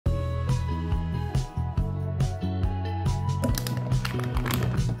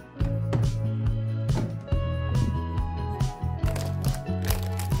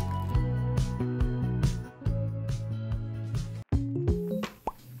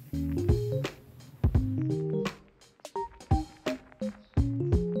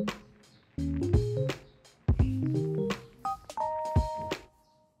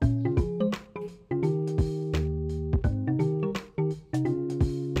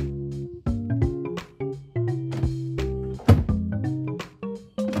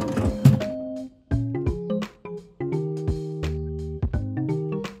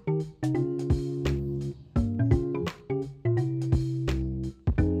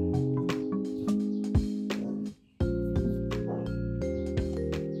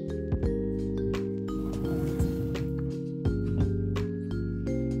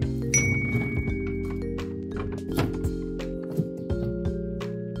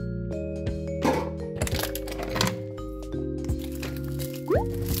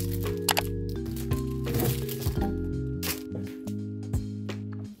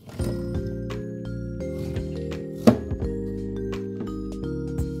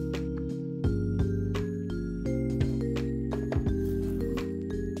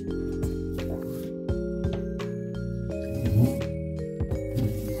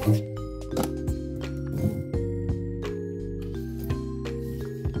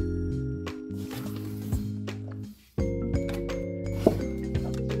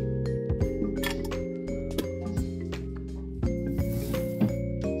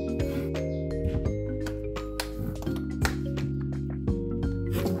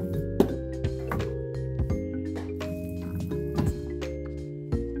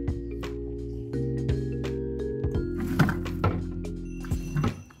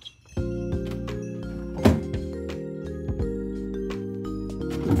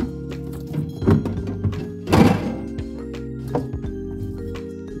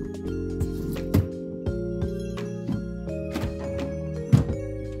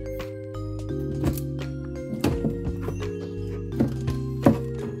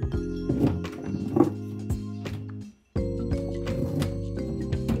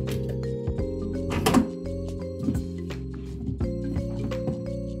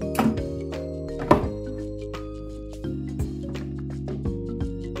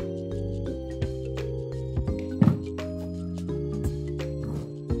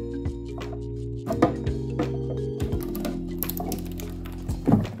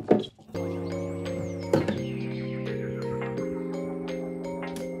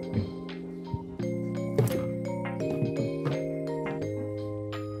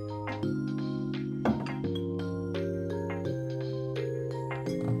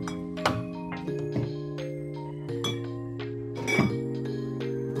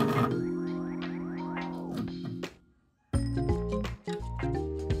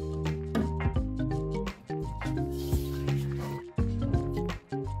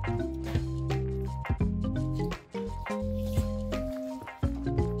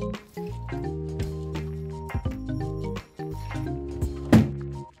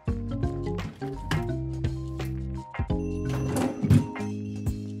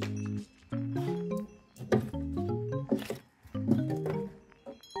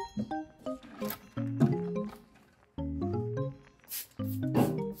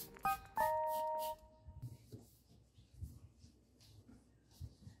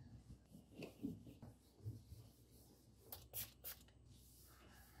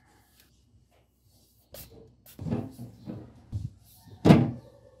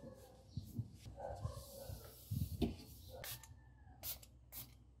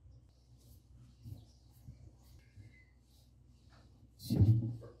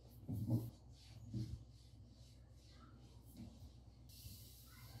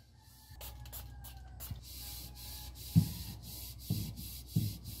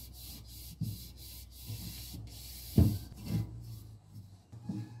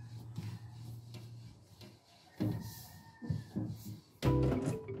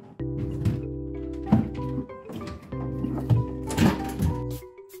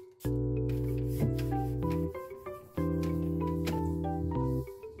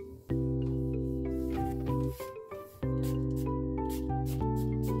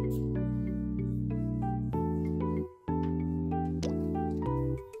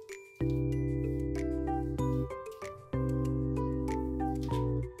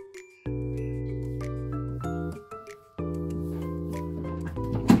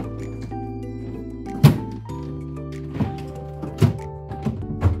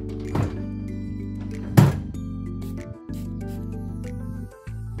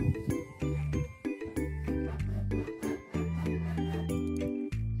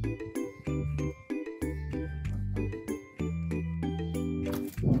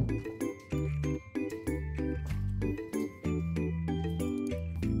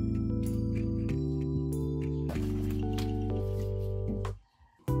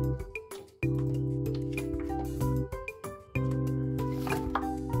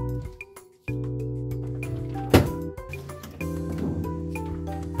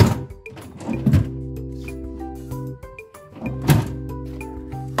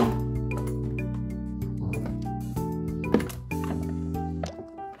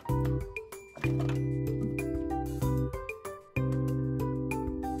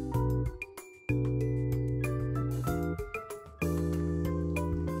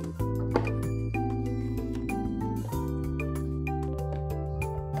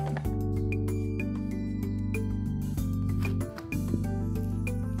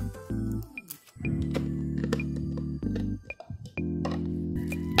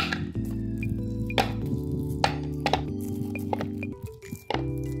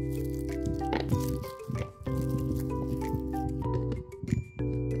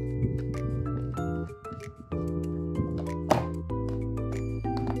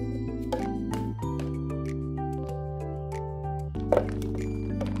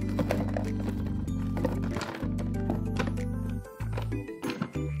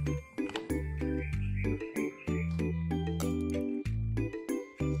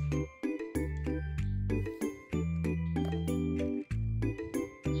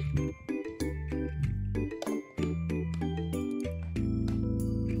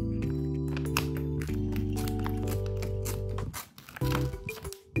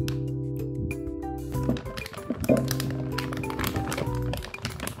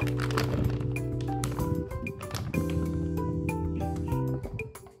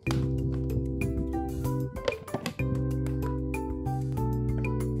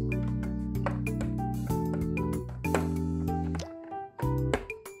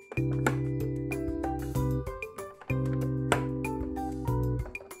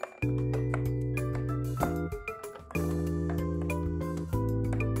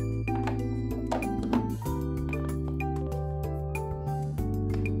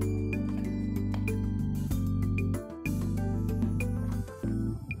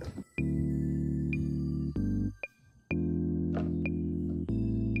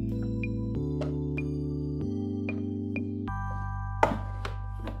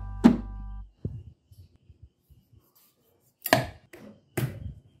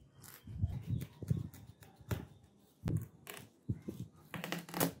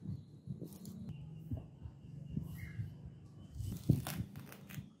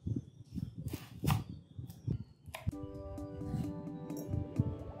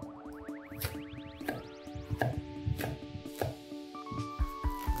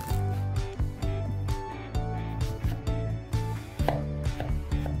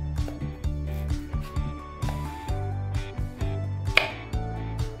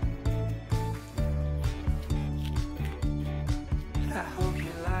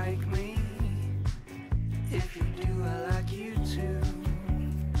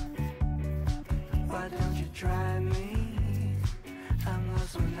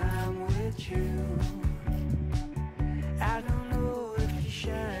with you. I don't know if you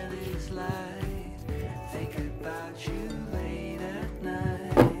share this light. Think about you late at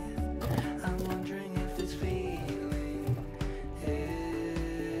night. I'm wondering if this feeling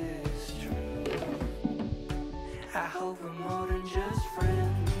is true. I hope we're more than just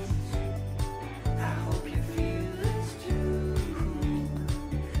friends. I hope you feel this too.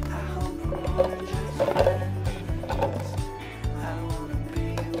 I hope we're more than just friends. I wanna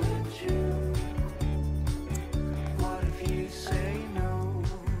be with you. What if you say no?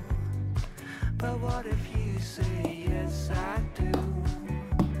 But what if you say yes, I do?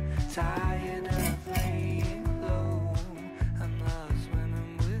 Tired of laying low. I'm lost when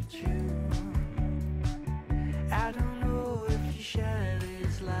I'm with you. I don't know if you share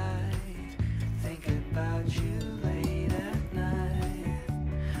this light. Thinking about you late at night.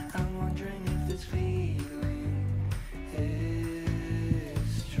 I'm wondering if this feeling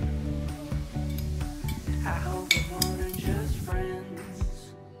is true. I hope we're more than just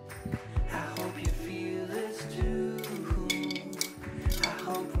friends. I hope you feel this too. I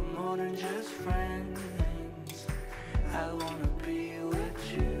hope we're more than just friends. I wanna be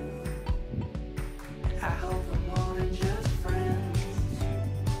with you. I hope we're more than just friends.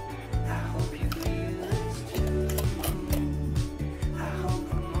 I hope you feel this too. I hope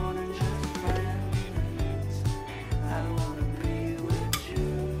we're more than just friends. I wanna be with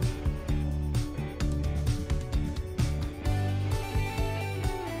you.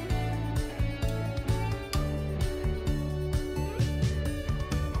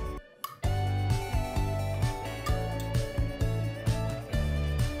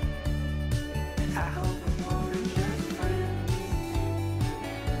 I hope we're more than just friends.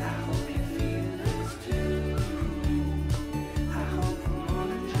 I hope you feel this too. I hope we're more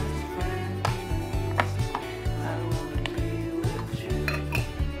than just friends. I wanna be with you.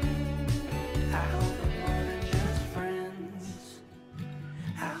 I hope we're more than just friends.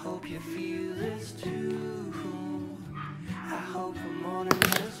 I hope you feel this too. I hope we're more than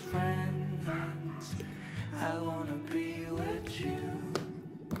just friends. I wanna be with you.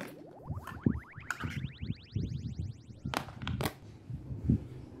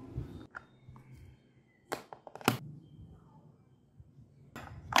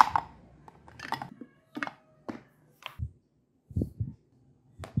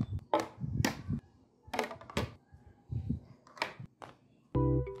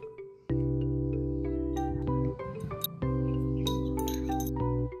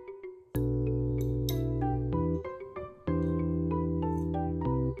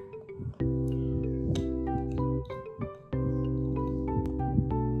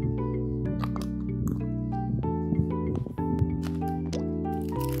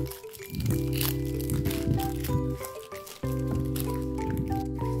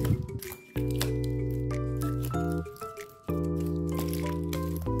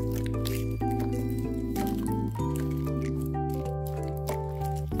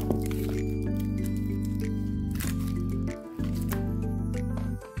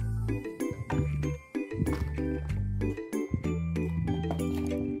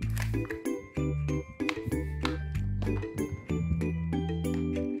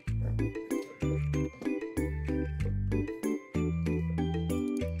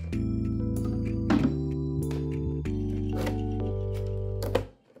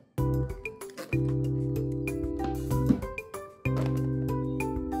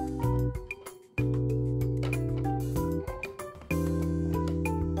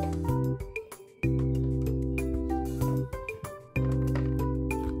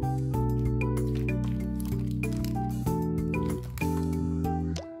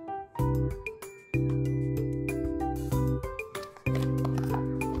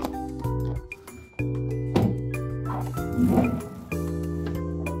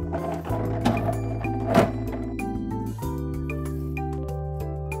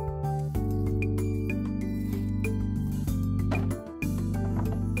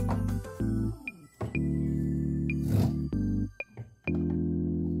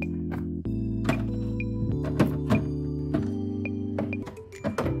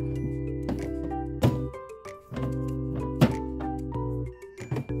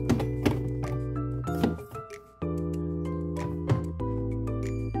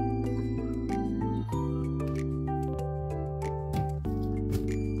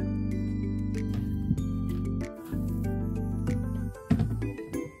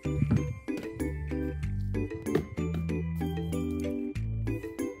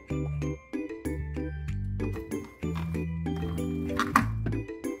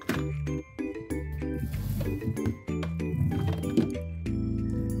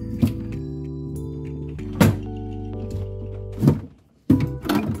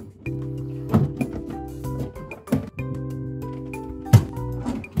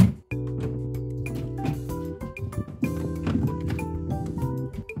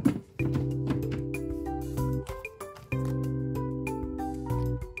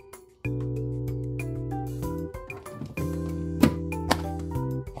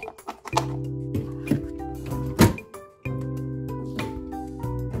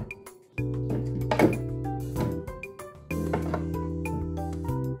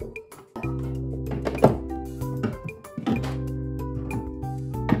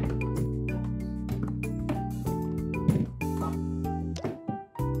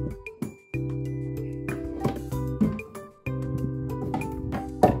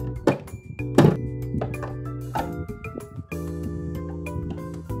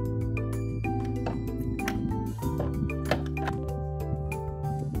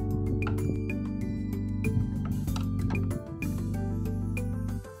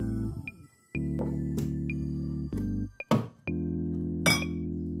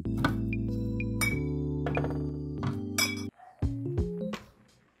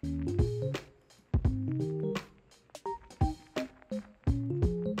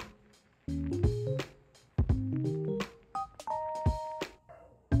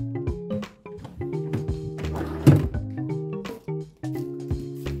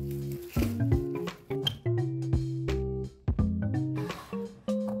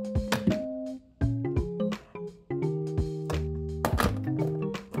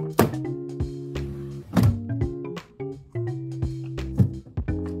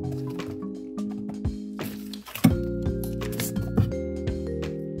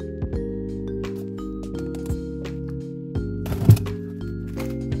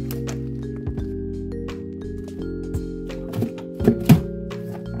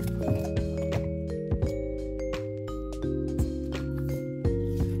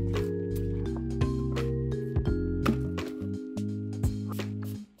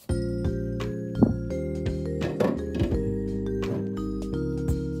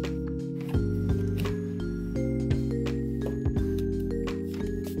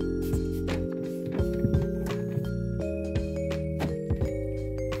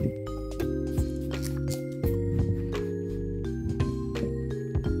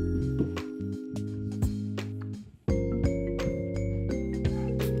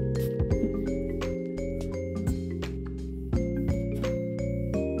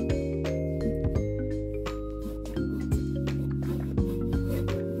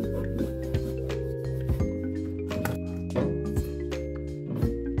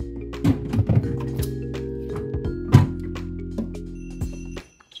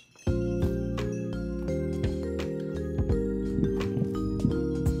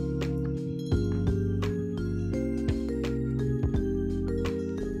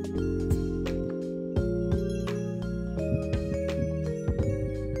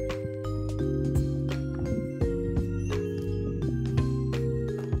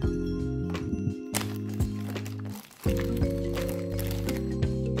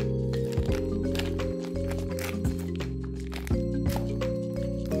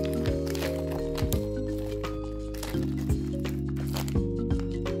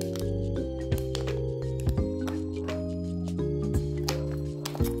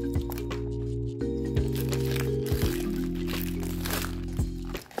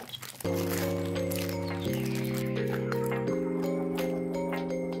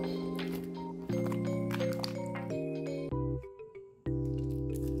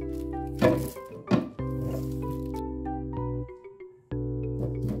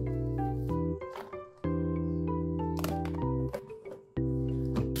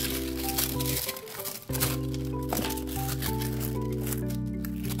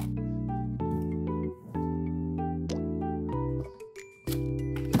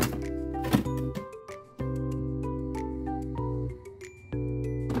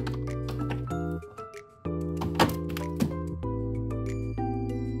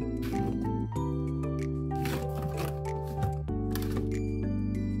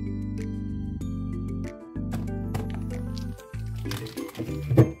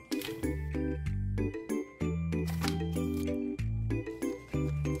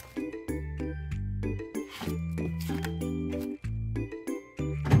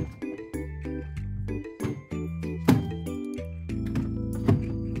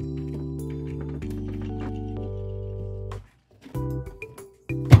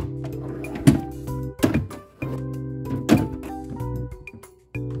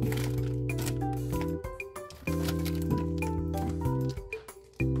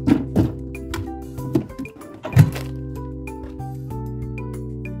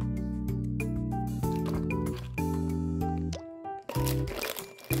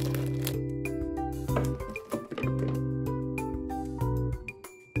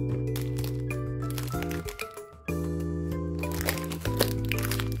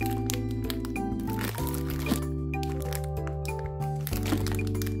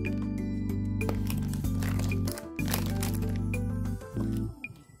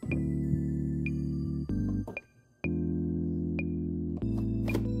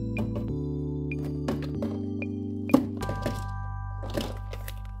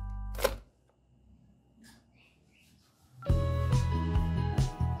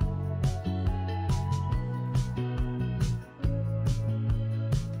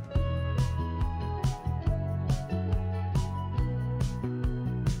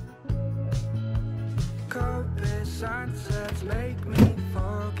 stupid sunsets make me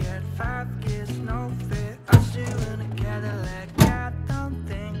forget 5 years no fit. I'm still in a Cadillac. I don't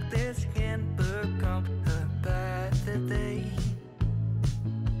think this can become a better day.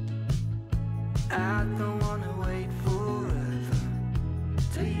 I don't wanna wait forever,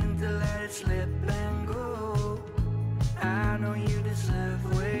 too young to let it slip and go. I know you deserve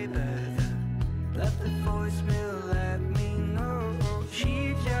way better. Left the voicemail, let me know.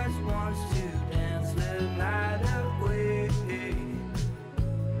 She just wants to dance the night away.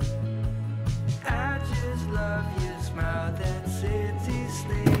 I just love your smile, that city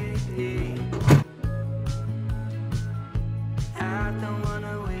sleep. I don't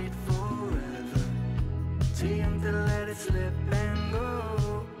wanna wait forever, too young to let it slip and go.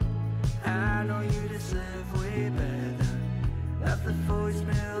 I know you deserve way better. Left the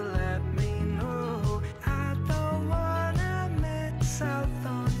voicemail, let me know. I don't wanna miss out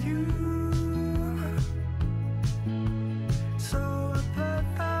on you, so I put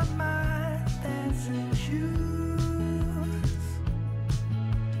on my dancing shoes.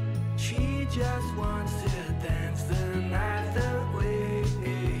 She just wants to dance the night away.